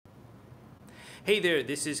Hey there,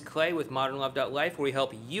 this is Clay with ModernLove.life, where we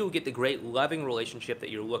help you get the great loving relationship that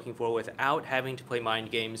you're looking for without having to play mind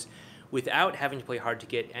games, without having to play hard to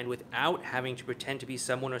get, and without having to pretend to be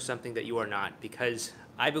someone or something that you are not. Because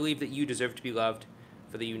I believe that you deserve to be loved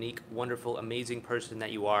for the unique, wonderful, amazing person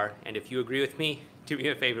that you are. And if you agree with me, do me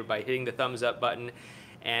a favor by hitting the thumbs up button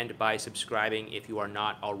and by subscribing if you are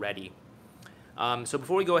not already. So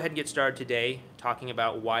before we go ahead and get started today, talking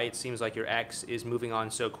about why it seems like your ex is moving on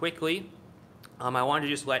so quickly, I wanted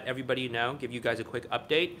to just let everybody know, give you guys a quick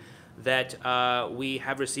update, that we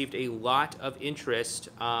have received a lot of interest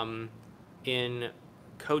in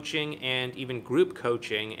coaching and even group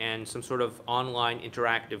coaching and some sort of online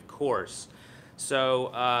interactive course. So,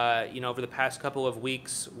 over the past couple of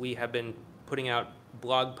weeks, we have been putting out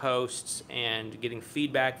blog posts and getting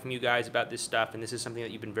feedback from you guys about this stuff, and this is something that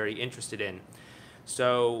you've been very interested in.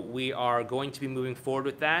 So we are going to be moving forward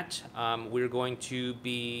with that. We're going to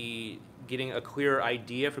be getting a clearer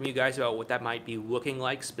idea from you guys about what that might be looking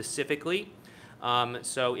like specifically.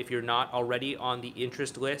 So if you're not already on the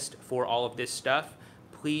interest list for all of this stuff,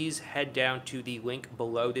 please head down to the link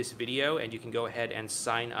below this video and you can go ahead and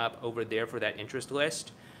sign up over there for that interest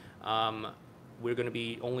list. We're going to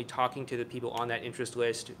be only talking to the people on that interest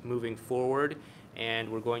list moving forward, and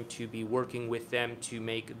we're going to be working with them to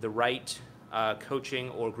make the right coaching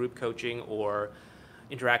or group coaching or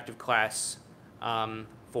interactive class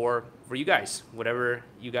for you guys. Whatever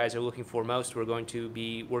you guys are looking for most, we're going to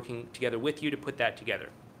be working together with you to put that together.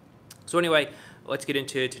 So anyway, let's get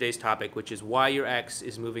into today's topic, which is why your ex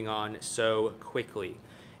is moving on so quickly.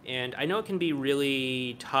 And I know it can be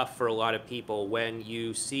really tough for a lot of people when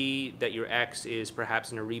you see that your ex is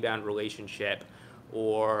perhaps in a rebound relationship,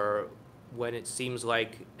 or when it seems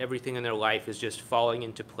like everything in their life is just falling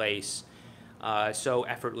into place so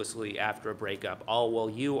effortlessly after a breakup, all while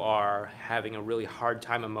you are having a really hard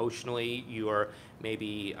time emotionally. You're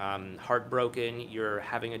maybe heartbroken, you're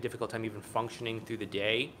having a difficult time even functioning through the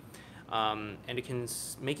day. And it can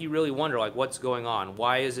make you really wonder, like, what's going on?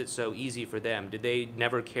 Why is it so easy for them? Did they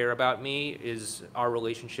never care about me? Is our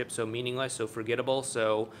relationship so meaningless, so forgettable,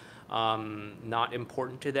 so not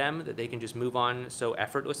important to them that they can just move on so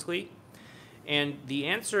effortlessly? And the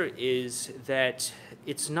answer is that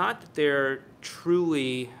it's not that they're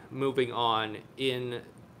truly moving on in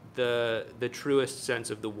the truest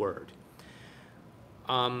sense of the word.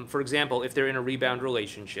 For example, if they're in a rebound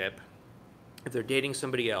relationship, if they're dating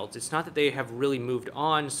somebody else, it's not that they have really moved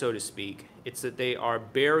on, so to speak. It's that they are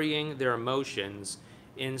burying their emotions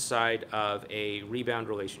inside of a rebound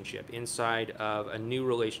relationship, inside of a new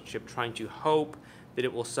relationship, trying to hope that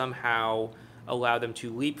it will somehow allow them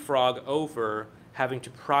to leapfrog over having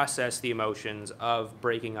to process the emotions of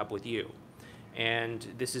breaking up with you. And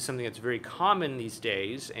this is something that's very common these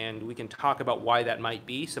days, and we can talk about why that might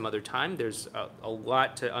be some other time. There's a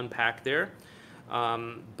lot to unpack there.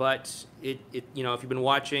 But if you've been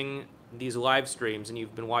watching these live streams and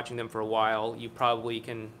you've been watching them for a while, you probably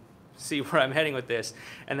can see where I'm heading with this.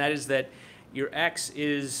 And that is that your ex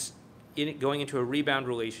is going into a rebound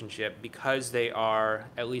relationship because they are,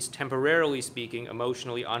 at least temporarily speaking,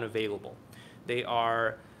 emotionally unavailable. They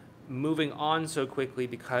are moving on so quickly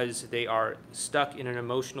because they are stuck in an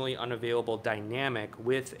emotionally unavailable dynamic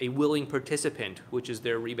with a willing participant, which is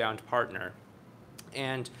their rebound partner.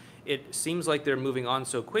 And it seems like they're moving on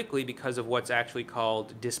so quickly because of what's actually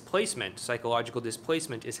called displacement. Psychological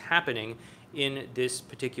displacement is happening in this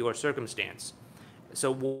particular circumstance.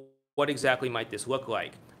 So what exactly might this look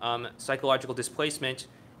like? Psychological displacement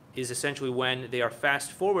is essentially when they are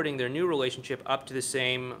fast forwarding their new relationship up to the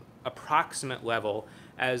same approximate level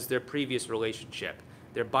as their previous relationship.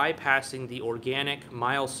 They're bypassing the organic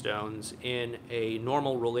milestones in a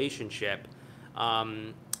normal relationship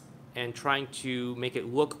and trying to make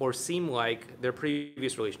it look or seem like their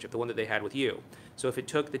previous relationship, the one that they had with you. So if it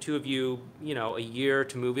took the two of you, a year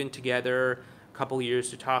to move in together, a couple years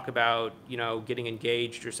to talk about, getting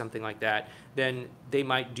engaged or something like that, then they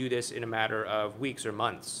might do this in a matter of weeks or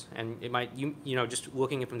months. And it might, just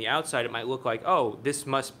looking from the outside, it might look like, oh, this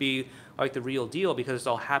must be like the real deal because it's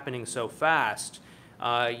all happening so fast.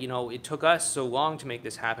 It took us so long to make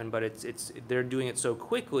this happen, but they're doing it so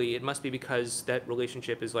quickly. It must be because that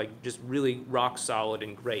relationship is like just really rock solid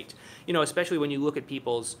and great. Especially when you look at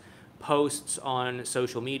people's posts on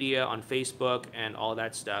social media, on Facebook, and all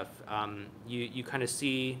that stuff. You kind of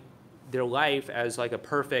see their life as like a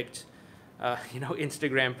perfect,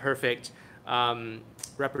 Instagram perfect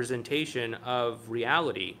representation of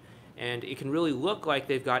reality. And it can really look like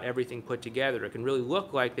they've got everything put together. It can really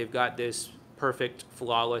look like they've got this perfect,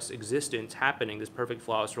 flawless existence happening, this perfect,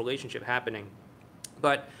 flawless relationship happening.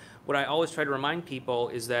 But what I always try to remind people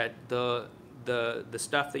is that the the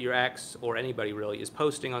stuff that your ex or anybody really is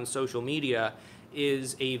posting on social media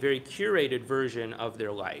is a very curated version of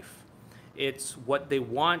their life. It's what they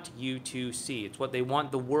want you to see. It's what they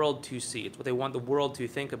want the world to see. It's what they want the world to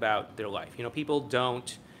think about their life. You know, people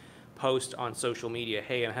don't post on social media,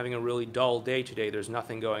 hey, I'm having a really dull day today. There's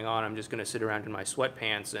nothing going on. I'm just going to sit around in my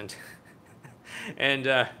sweatpants and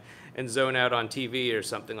and zone out on TV or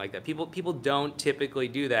something like that. People don't typically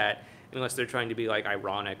do that unless they're trying to be like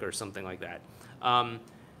ironic or something like that.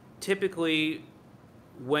 Typically,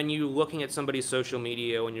 when you're looking at somebody's social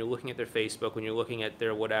media, when you're looking at their Facebook, when you're looking at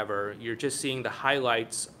their whatever, you're just seeing the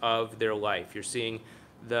highlights of their life. You're seeing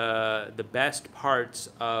the best parts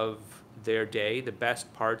of their day, the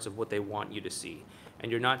best parts of what they want you to see,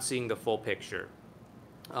 and you're not seeing the full picture.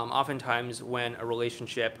 Oftentimes, when a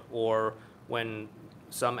relationship or when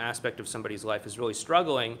some aspect of somebody's life is really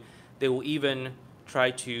struggling, they will even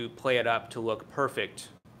try to play it up to look perfect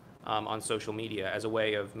on social media as a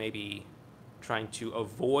way of maybe trying to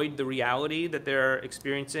avoid the reality that they're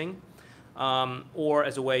experiencing, or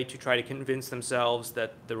as a way to try to convince themselves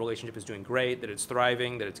that the relationship is doing great, that it's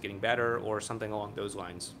thriving, that it's getting better, or something along those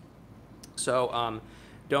lines. So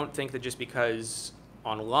don't think that just because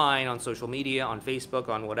online, on social media, on Facebook,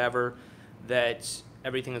 on whatever, that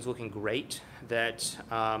everything is looking great, that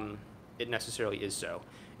it necessarily is so.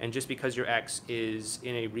 And just because your ex is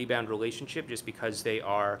in a rebound relationship, just because they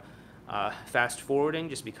are fast forwarding,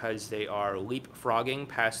 just because they are leapfrogging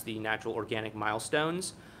past the natural organic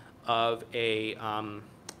milestones of a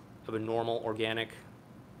normal organic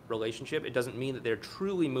relationship, it doesn't mean that they're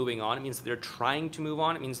truly moving on. It means that they're trying to move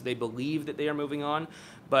on. It means that they believe that they are moving on.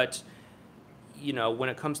 But you know, when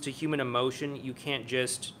it comes to human emotion, you can't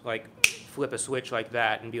just like flip a switch like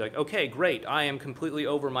that and be like, okay, great, I am completely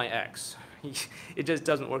over my ex. It just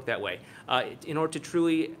doesn't work that way. In order to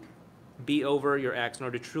truly be over your ex, in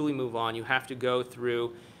order to truly move on, you have to go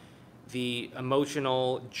through the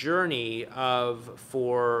emotional journey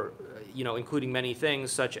for including many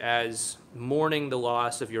things such as mourning the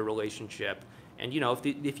loss of your relationship. And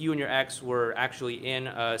if you and your ex were actually in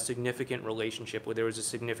a significant relationship where there was a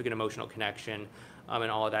significant emotional connection and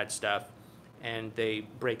all of that stuff, and they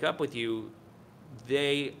break up with you,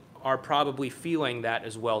 they are probably feeling that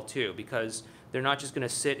as well too, because they're not just going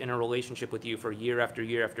to sit in a relationship with you for year after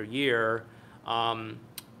year after year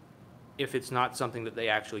if it's not something that they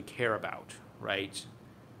actually care about, right?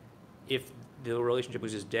 If the relationship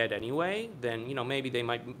was just dead anyway, then maybe they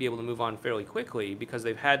might be able to move on fairly quickly because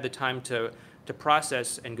they've had the time to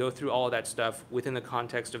process and go through all of that stuff within the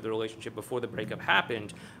context of the relationship before the breakup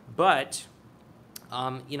happened. But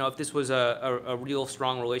if this was a real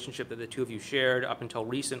strong relationship that the two of you shared up until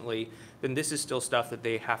recently, then this is still stuff that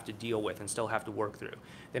they have to deal with and still have to work through.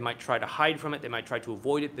 They might try to hide from it. They might try to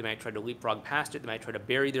avoid it. They might try to leapfrog past it. They might try to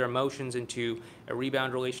bury their emotions into a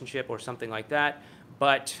rebound relationship or something like that.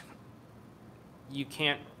 But you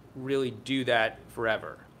can't really do that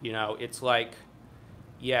forever. It's like,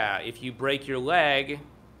 yeah, if you break your leg,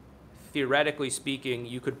 theoretically speaking,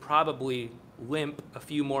 you could probably limp a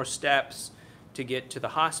few more steps to get to the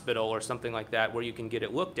hospital or something like that where you can get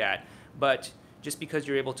it looked at. But just because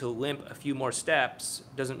you're able to limp a few more steps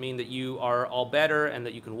doesn't mean that you are all better and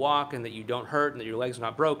that you can walk and that you don't hurt and that your leg's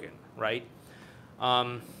not broken, right?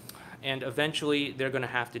 And eventually they're going to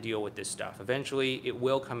have to deal with this stuff. Eventually it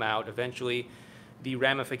will come out. Eventually the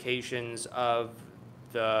ramifications of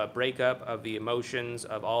the breakup, of the emotions,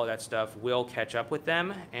 of all of that stuff will catch up with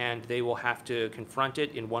them, and they will have to confront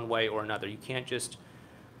it in one way or another. You can't just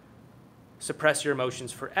suppress your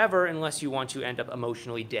emotions forever unless you want to end up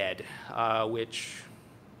emotionally dead, which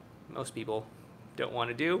most people don't want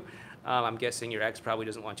to do. I'm guessing your ex probably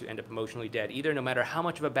doesn't want to end up emotionally dead either, no matter how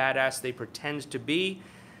much of a badass they pretend to be.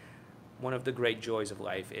 One of the great joys of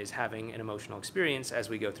life is having an emotional experience as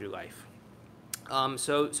we go through life.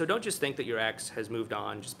 So don't just think that your ex has moved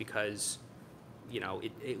on just because,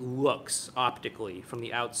 it looks optically from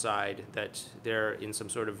the outside that they're in some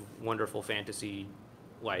sort of wonderful fantasy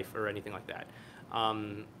life or anything like that.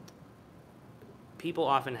 People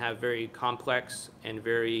often have very complex and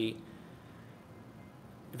very,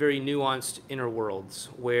 very nuanced inner worlds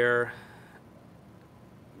where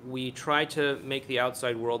we try to make the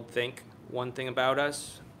outside world think one thing about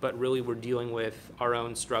us, but really we're dealing with our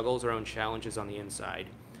own struggles, our own challenges on the inside.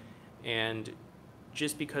 And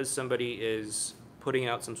just because somebody is putting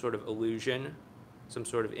out some sort of illusion, some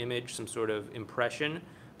sort of image, some sort of impression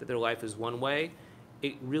that their life is one way,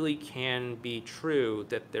 it really can be true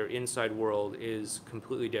that their inside world is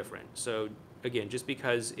completely different. So again, just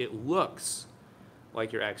because it looks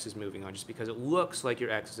like your ex is moving on, just because it looks like your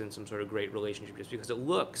ex is in some sort of great relationship, just because it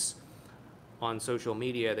looks on social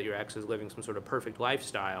media that your ex is living some sort of perfect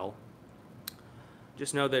lifestyle,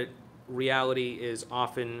 just know that reality is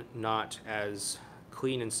often not as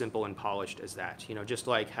clean and simple and polished as that. You know, just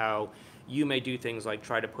like how you may do things like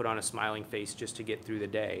try to put on a smiling face just to get through the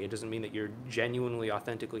day. It doesn't mean that you're genuinely,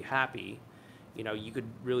 authentically happy. You know, you could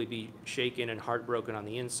really be shaken and heartbroken on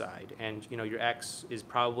the inside. And, you know, your ex is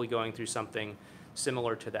probably going through something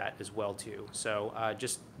similar to that as well, too. So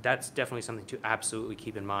that's definitely something to absolutely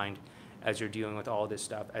keep in mind as you're dealing with all this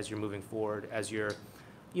stuff, as you're moving forward, as you're,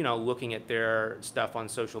 you know, looking at their stuff on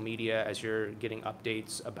social media, as you're getting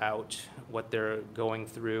updates about what they're going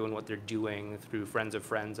through and what they're doing through friends of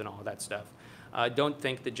friends and all that stuff. Don't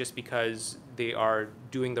think that just because they are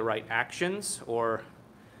doing the right actions or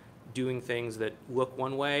doing things that look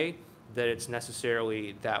one way, that it's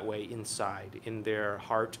necessarily that way inside, in their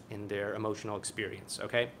heart, in their emotional experience,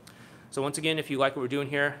 okay? So once again, if you like what we're doing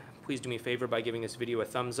here, please do me a favor by giving this video a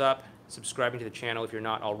thumbs up, subscribing to the channel if you're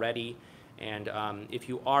not already, and if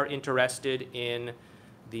you are interested in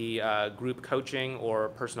the group coaching or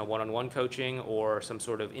personal one-on-one coaching or some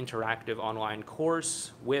sort of interactive online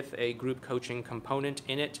course with a group coaching component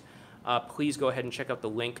in it, please go ahead and check out the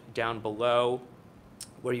link down below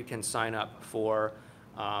where you can sign up for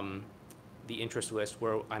the interest list,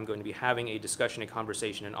 where I'm going to be having a discussion, a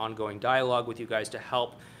conversation, an ongoing dialogue with you guys to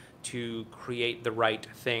help to create the right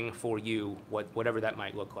thing for you, whatever that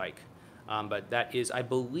might look like. But that is, I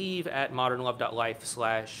believe, at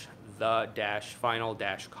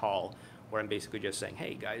modernlove.life/the-final-call, where I'm basically just saying,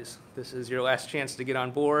 hey guys, this is your last chance to get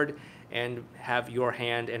on board and have your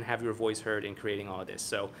hand and have your voice heard in creating all of this.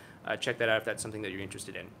 So check that out if that's something that you're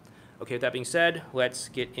interested in. Okay, with that being said, let's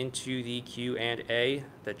get into the Q&A,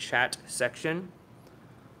 the chat section.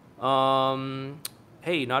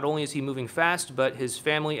 Hey, not only is he moving fast, but his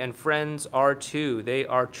family and friends are too. They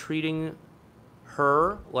are treating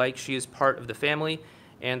her like she is part of the family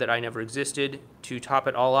and that I never existed. To top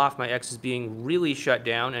it all off, my ex is being really shut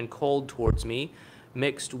down and cold towards me.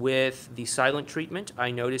 Mixed with the silent treatment, I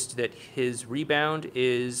noticed that his rebound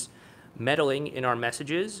is meddling in our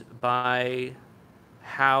messages by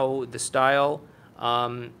how the style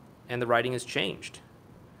and the writing has changed.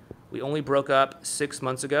 We only broke up 6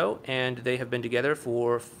 months ago, and they have been together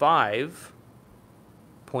for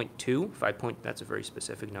 5.2, that's a very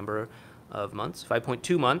specific number of months,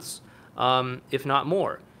 5.2 months, if not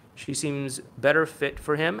more. She seems better fit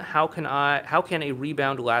for him. How can a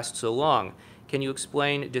rebound last so long? Can you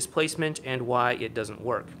explain displacement and why it doesn't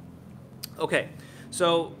work? Okay,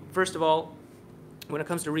 so first of all, when it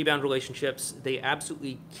comes to rebound relationships, they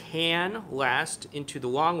absolutely can last into the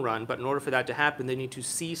long run, but in order for that to happen, they need to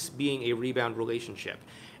cease being a rebound relationship,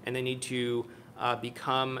 and they need to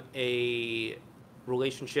become a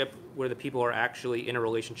relationship where the people are actually in a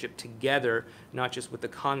relationship together, not just with the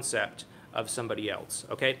concept of somebody else,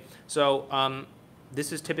 okay? So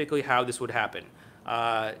this is typically how this would happen.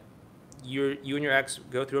 You and your ex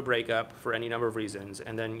go through a breakup for any number of reasons,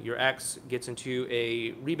 and then your ex gets into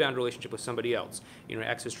a rebound relationship with somebody else. Your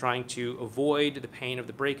ex is trying to avoid the pain of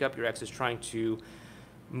the breakup. Your ex is trying to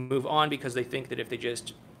move on because they think that if they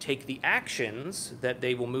just take the actions that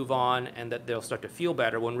they will move on and that they'll start to feel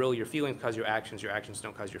better, when really your feelings cause your actions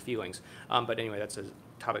don't cause your feelings. But anyway, that's a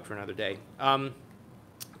topic for another day.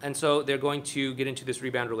 And so they're going to get into this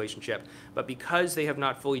rebound relationship. But because they have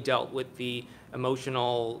not fully dealt with the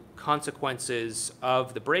emotional consequences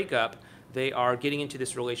of the breakup, they are getting into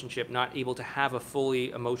this relationship not able to have a fully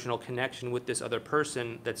emotional connection with this other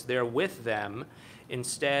person that's there with them.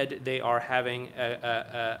 Instead, they are having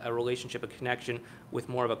a relationship, a connection with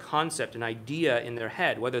more of a concept, an idea in their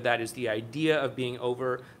head, whether that is the idea of being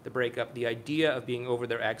over the breakup, the idea of being over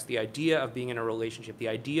their ex, the idea of being in a relationship, the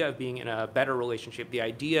idea of being in a better relationship, the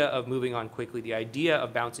idea of moving on quickly, the idea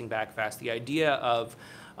of bouncing back fast, the idea of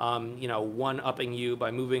one-upping you by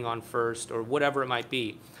moving on first, or whatever it might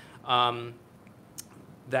be.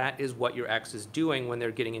 That is what your ex is doing when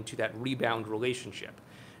they're getting into that rebound relationship.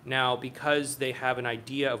 Now, because they have an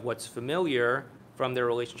idea of what's familiar from their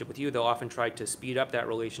relationship with you, they'll often try to speed up that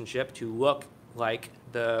relationship to look like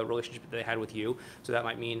the relationship that they had with you. So that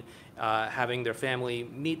might mean having their family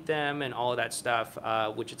meet them and all of that stuff,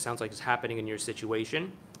 which it sounds like is happening in your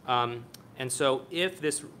situation. And so if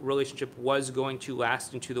this relationship was going to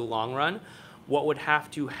last into the long run, what would have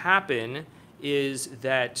to happen is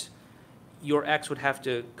that your ex would have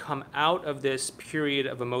to come out of this period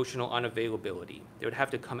of emotional unavailability. They would have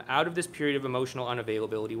to come out of this period of emotional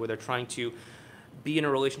unavailability where they're trying to be in a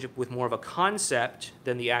relationship with more of a concept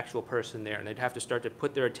than the actual person there. And they'd have to start to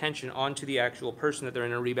put their attention onto the actual person that they're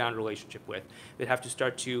in a rebound relationship with. They'd have to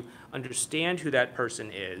start to understand who that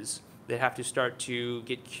person is. They have to start to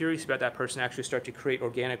get curious about that person, actually start to create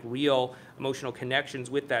organic, real emotional connections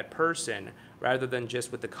with that person rather than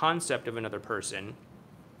just with the concept of another person.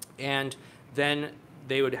 And then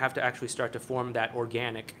they would have to actually start to form that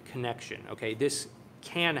organic connection. Okay, this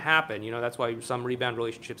can happen. That's why some rebound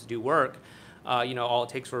relationships do work. All it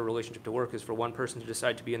takes for a relationship to work is for one person to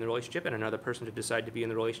decide to be in the relationship and another person to decide to be in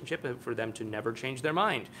the relationship, and for them to never change their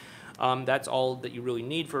mind. That's all that you really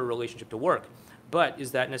need for a relationship to work. But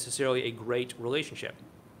is that necessarily a great relationship?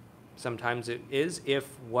 Sometimes it is,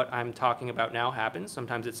 if what I'm talking about now happens.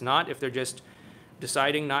 Sometimes it's not, if they're just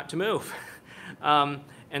deciding not to move.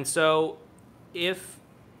 And so if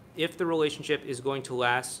the relationship is going to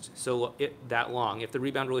last that long, if the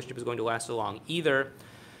rebound relationship is going to last so long, either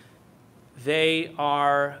they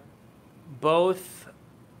are both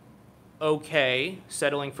okay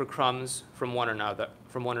settling for crumbs from one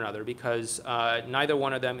another because neither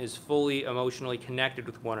one of them is fully emotionally connected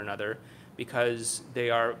with one another, because they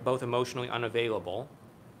are both emotionally unavailable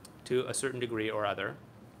to a certain degree or other,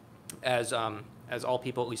 as all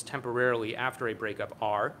people, at least temporarily after a breakup,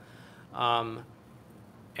 are.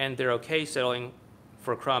 And they're okay settling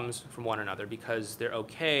for crumbs from one another because they're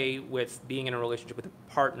okay with being in a relationship with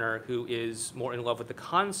a partner who is more in love with the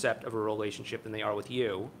concept of a relationship than they are with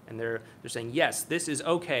you. And they're saying, yes, this is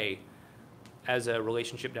okay as a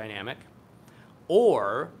relationship dynamic.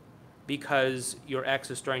 Or because your ex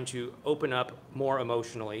is starting to open up more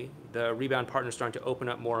emotionally, the rebound partner is starting to open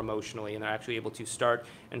up more emotionally, and they're actually able to start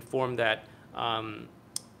and form that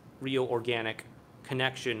real organic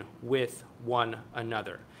connection with one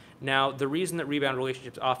another. Now, the reason that rebound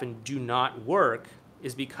relationships often do not work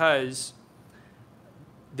is because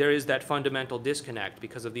there is that fundamental disconnect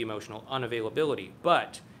because of the emotional unavailability.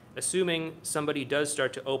 But assuming somebody does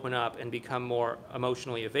start to open up and become more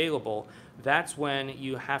emotionally available, that's when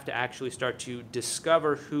you have to actually start to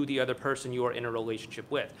discover who the other person you are in a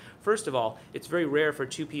relationship with. First of all, it's very rare for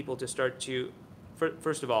two people to start to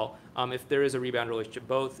First of all, if there is a rebound relationship,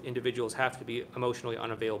 both individuals have to be emotionally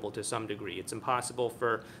unavailable to some degree. It's impossible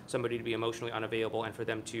for somebody to be emotionally unavailable and for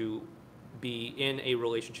them to be in a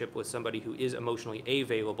relationship with somebody who is emotionally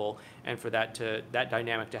available, and for that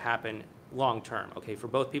dynamic to happen long term. Okay, for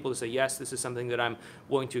both people to say, yes, this is something that I'm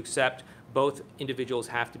willing to accept, both individuals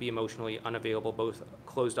have to be emotionally unavailable, both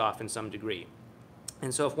closed off in some degree.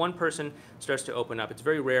 And so if one person starts to open up, it's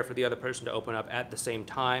very rare for the other person to open up at the same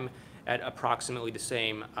time, at approximately the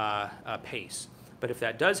same pace. But if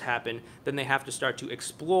that does happen, then they have to start to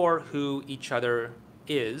explore who each other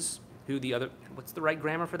is, what's the right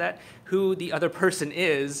grammar for that? Who the other person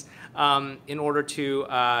is, in order to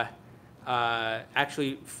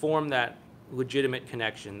actually form that legitimate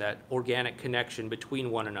connection, that organic connection between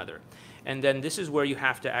one another. And then this is where you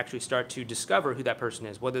have to actually start to discover who that person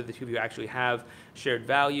is, whether the two of you actually have shared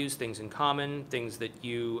values, things in common, things that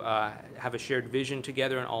you have a shared vision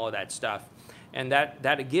together, and all of that stuff. And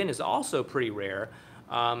that again is also pretty rare.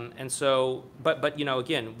 And so, but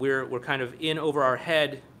again, we're kind of in over our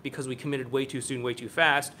head because we committed way too soon, way too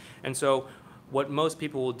fast. And so what most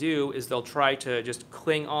people will do is they'll try to just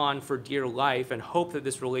cling on for dear life and hope that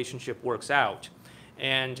this relationship works out.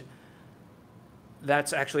 And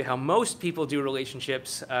that's actually how most people do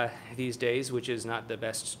relationships these days, which is not the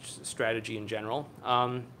best strategy in general.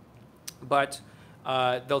 But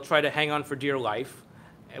they'll try to hang on for dear life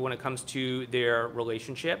when it comes to their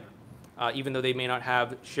relationship, even though they may not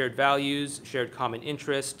have shared values, shared common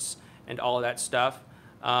interests, and all of that stuff.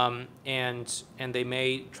 And they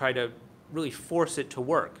may try to really force it to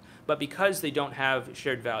work. But because they don't have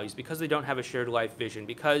shared values, because they don't have a shared life vision,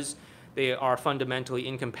 because they are fundamentally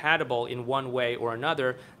incompatible in one way or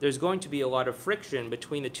another, there's going to be a lot of friction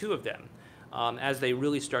between the two of them as they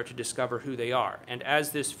really start to discover who they are. And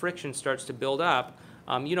as this friction starts to build up,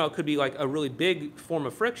 it could be like a really big form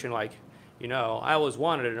of friction, like, I always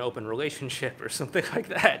wanted an open relationship or something like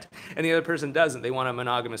that, and the other person doesn't. They want a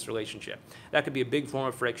monogamous relationship. That could be a big form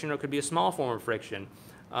of friction, or it could be a small form of friction.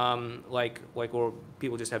 Like where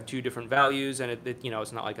people just have two different values, and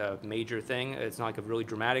it's not like a major thing, it's not like a really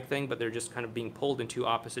dramatic thing, but they're just kind of being pulled in two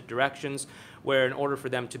opposite directions, where in order for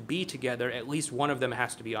them to be together, at least one of them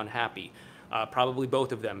has to be unhappy, probably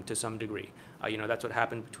both of them to some degree. That's what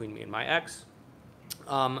happened between me and my ex,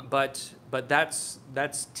 but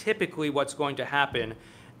that's typically what's going to happen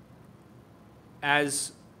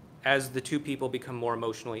as the two people become more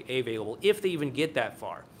emotionally available, if they even get that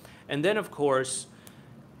far. And then, of course,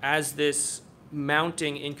 as this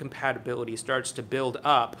mounting incompatibility starts to build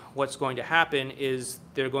up, what's going to happen is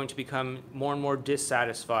they're going to become more and more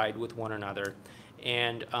dissatisfied with one another.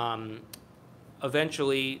 And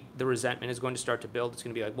eventually, the resentment is going to start to build. It's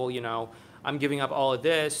going to be like, well, I'm giving up all of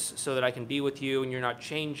this so that I can be with you and you're not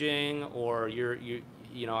changing, or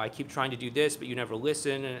I keep trying to do this, but you never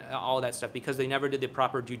listen, and all that stuff, because they never did the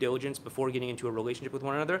proper due diligence before getting into a relationship with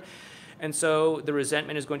one another. And so the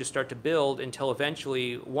resentment is going to start to build until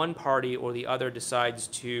eventually one party or the other decides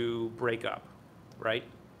to break up, right?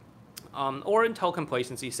 Or until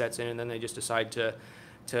complacency sets in, and then they just decide to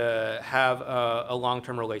have a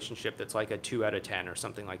long-term relationship that's like a 2 out of 10 or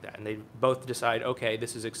something like that. And they both decide, okay,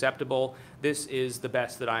 this is acceptable. This is the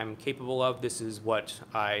best that I'm capable of. This is what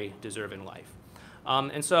I deserve in life.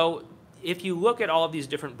 And so if you look at all of these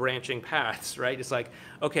different branching paths, right, it's like,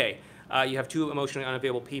 okay, you have two emotionally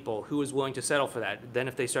unavailable people. Who is willing to settle for that? Then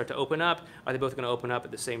if they start to open up, are they both going to open up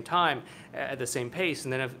at the same time, at the same pace?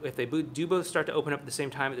 And then if they do both start to open up at the same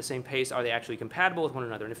time, at the same pace, are they actually compatible with one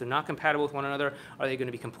another? And if they're not compatible with one another, are they going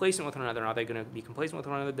to be complacent with one another? And are they going to be complacent with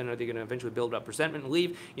one another? Then are they going to eventually build up resentment and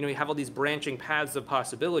leave? You have all these branching paths of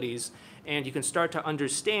possibilities, and you can start to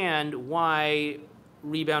understand why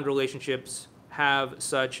rebound relationships have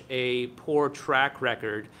such a poor track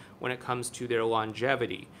record when it comes to their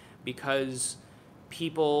longevity. Because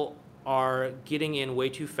people are getting in way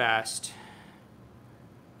too fast.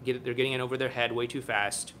 They're getting in over their head way too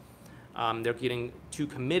fast. They're getting too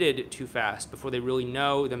committed too fast before they really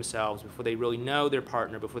know themselves, before they really know their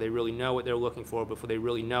partner, before they really know what they're looking for, before they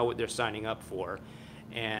really know what they're signing up for.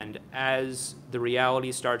 And as the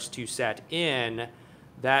reality starts to set in,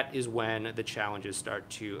 that is when the challenges start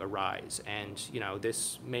to arise. And,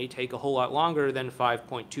 this may take a whole lot longer than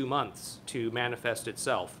 5.2 months to manifest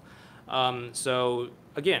itself. So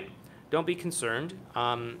again, don't be concerned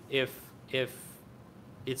if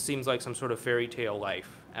it seems like some sort of fairy tale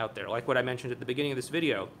life out there. Like what I mentioned at the beginning of this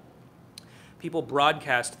video, people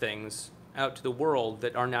broadcast things out to the world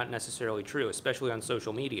that are not necessarily true, especially on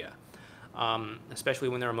social media, especially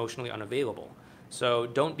when they're emotionally unavailable. So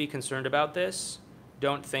don't be concerned about this.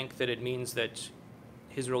 Don't think that it means that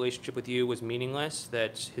his relationship with you was meaningless,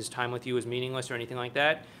 that his time with you was meaningless or anything like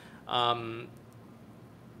that.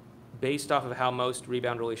 Based off of how most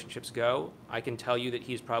rebound relationships go, I can tell you that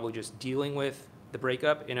he's probably just dealing with the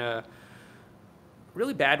breakup in a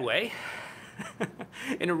really bad way,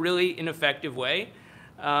 in a really ineffective way.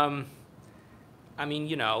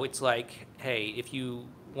 It's like, hey, if you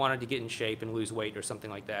wanted to get in shape and lose weight or something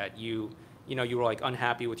like that, you were like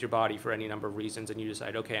unhappy with your body for any number of reasons, and you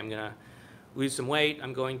decide, okay, I'm going to lose some weight,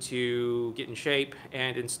 I'm going to get in shape,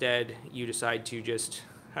 and instead you decide to just,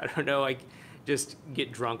 just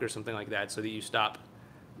get drunk or something like that so that you stop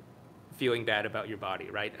feeling bad about your body,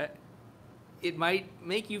 right? It might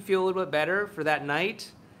make you feel a little bit better for that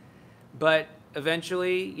night, but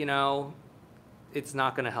eventually, it's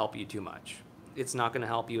not going to help you too much. It's not going to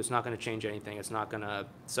help you. It's not going to change anything. It's not going to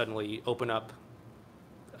suddenly open up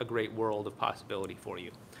a great world of possibility for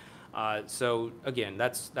you. So again,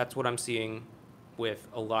 that's what I'm seeing with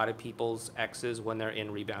a lot of people's exes when they're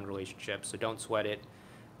in rebound relationships. So don't sweat it.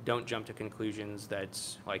 Don't jump to conclusions that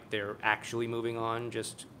like they're actually moving on.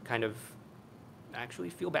 Just kind of actually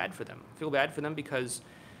feel bad for them. Feel bad for them because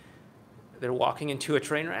they're walking into a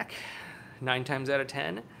train wreck 9 times out of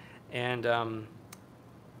 10, and they're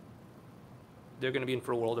going to be in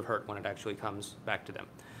for a world of hurt when it actually comes back to them.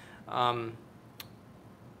 And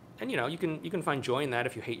you can find joy in that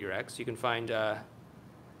if you hate your ex. You can find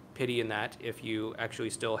pity in that if you actually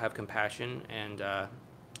still have compassion and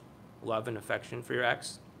love and affection for your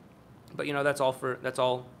ex. But that's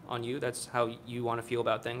all on you. That's how you want to feel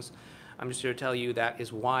about things. I'm just here to tell you that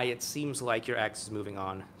is why it seems like your ex is moving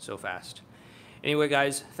on so fast. Anyway,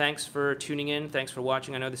 guys, thanks for tuning in. Thanks for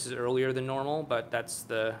watching. I know this is earlier than normal, but that's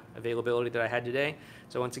the availability that I had today.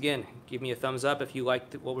 So once again, give me a thumbs up if you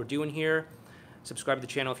liked what we're doing here. Subscribe to the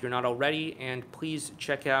channel if you're not already, and please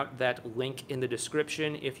check out that link in the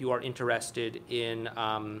description if you are interested in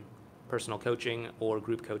personal coaching or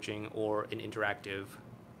group coaching or an interactive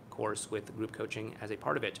course with group coaching as a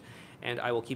part of it. And I will keep